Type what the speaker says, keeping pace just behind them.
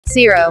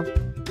0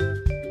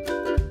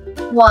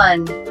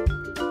 1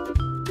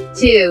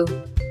 2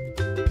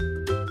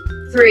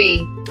 3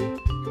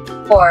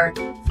 4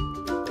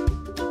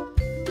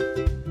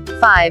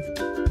 5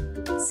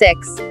 6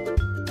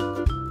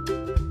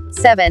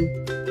 7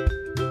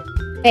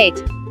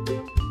 8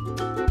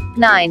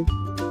 9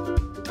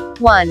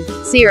 1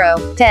 0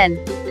 10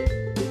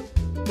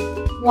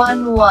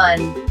 1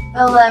 1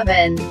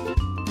 11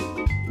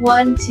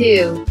 1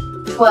 2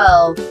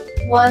 12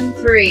 1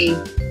 3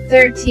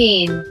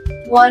 13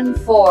 1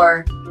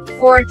 4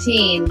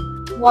 14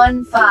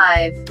 1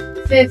 5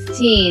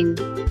 15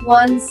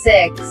 1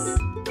 6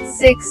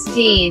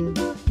 16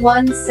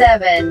 1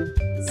 7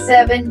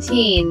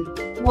 17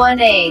 1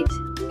 8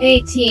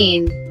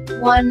 18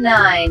 1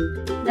 9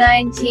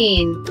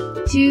 19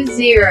 2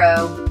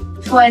 0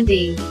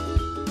 20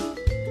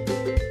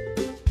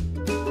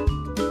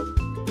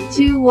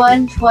 2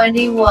 1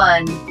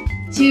 21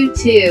 2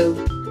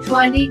 2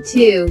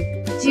 22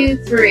 2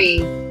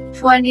 3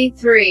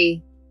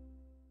 23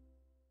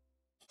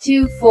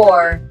 2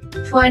 4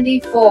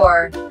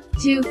 24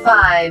 2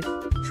 5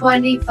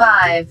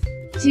 25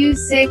 2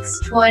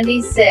 6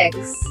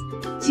 26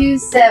 2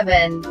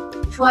 7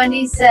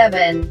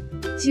 27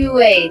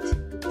 2 8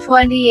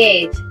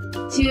 28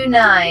 2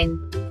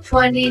 9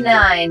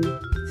 29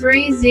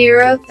 3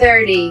 0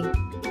 30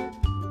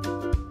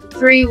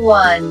 3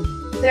 1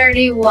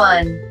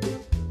 31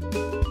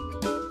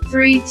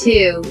 3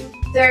 2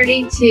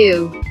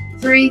 32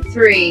 3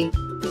 3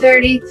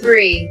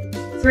 33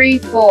 3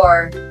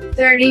 4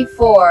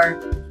 34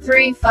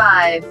 3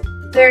 5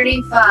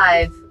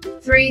 35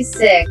 3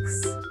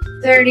 6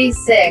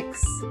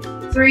 36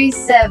 3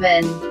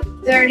 7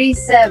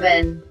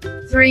 37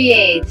 3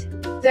 8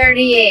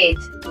 38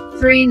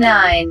 3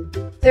 9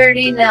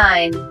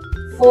 39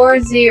 4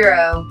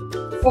 0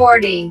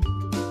 40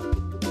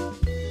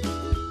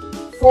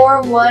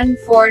 4 1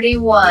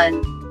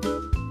 41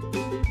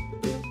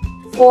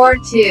 4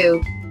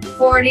 2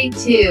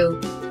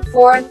 42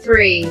 4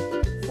 3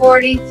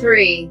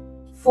 43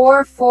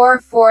 4 4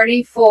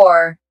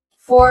 44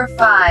 4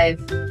 5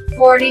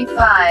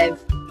 45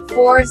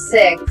 4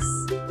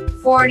 6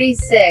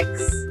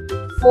 46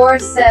 4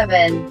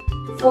 7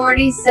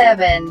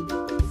 47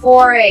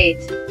 4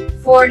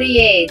 8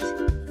 48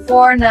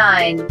 4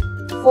 9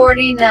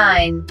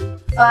 49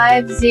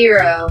 5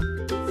 0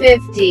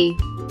 50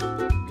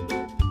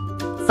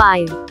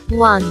 5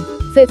 1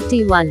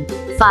 51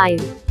 5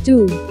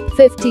 2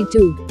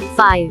 52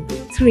 5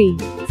 3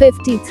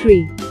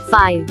 53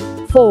 5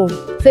 4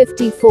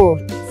 54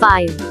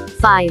 5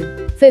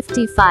 5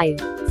 55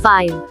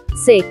 5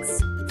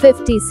 6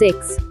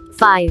 56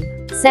 5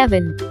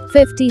 7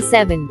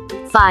 57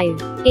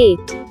 5 8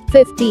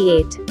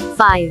 58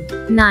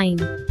 5 9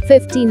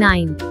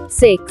 59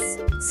 6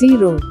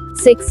 0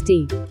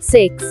 60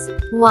 6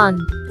 1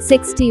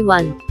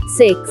 61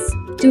 6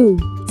 2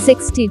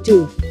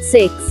 62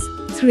 6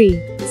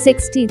 3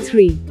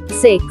 63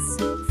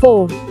 6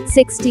 4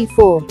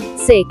 64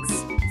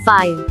 6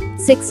 5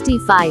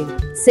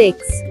 65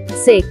 6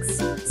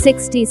 6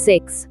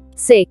 66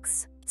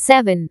 6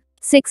 7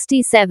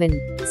 67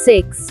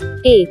 6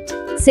 8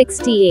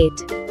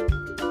 68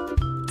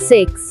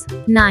 6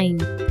 9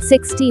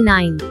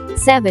 69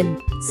 7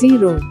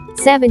 0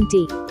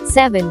 70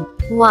 7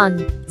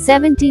 1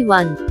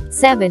 71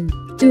 7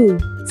 2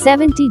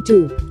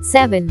 72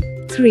 7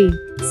 3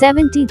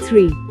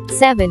 73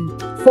 7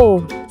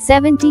 4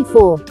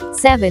 74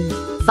 7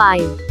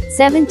 5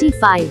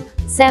 75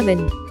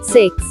 7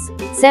 6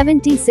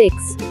 76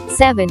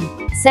 7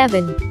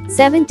 7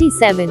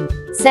 77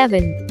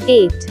 7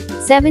 8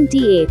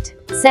 78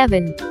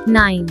 7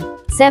 9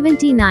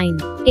 79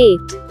 8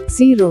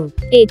 0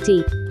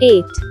 80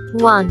 8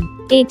 1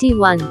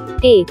 81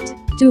 8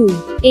 2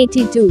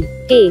 82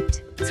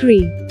 8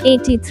 3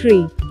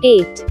 83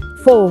 8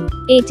 4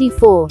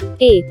 84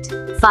 8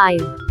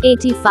 5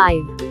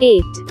 85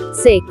 8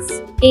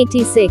 6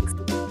 86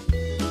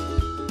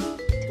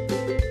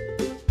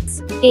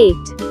 8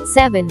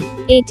 7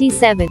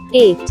 87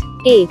 8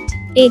 8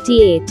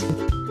 88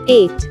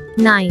 8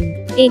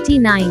 9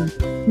 89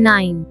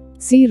 9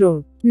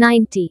 0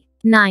 90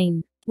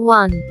 9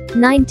 1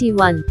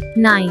 91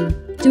 9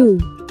 2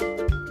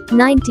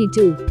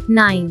 92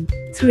 9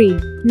 3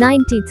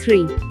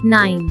 93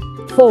 9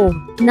 4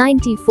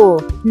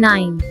 94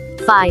 9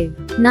 5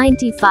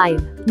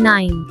 95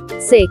 9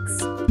 6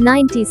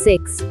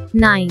 96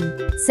 9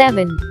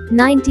 7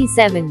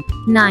 97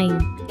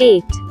 9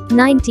 8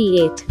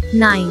 98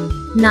 9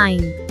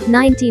 9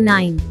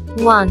 99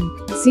 1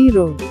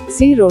 0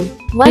 0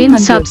 100.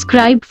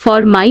 Subscribe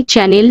for my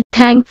channel.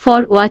 Thank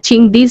for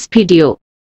watching this video.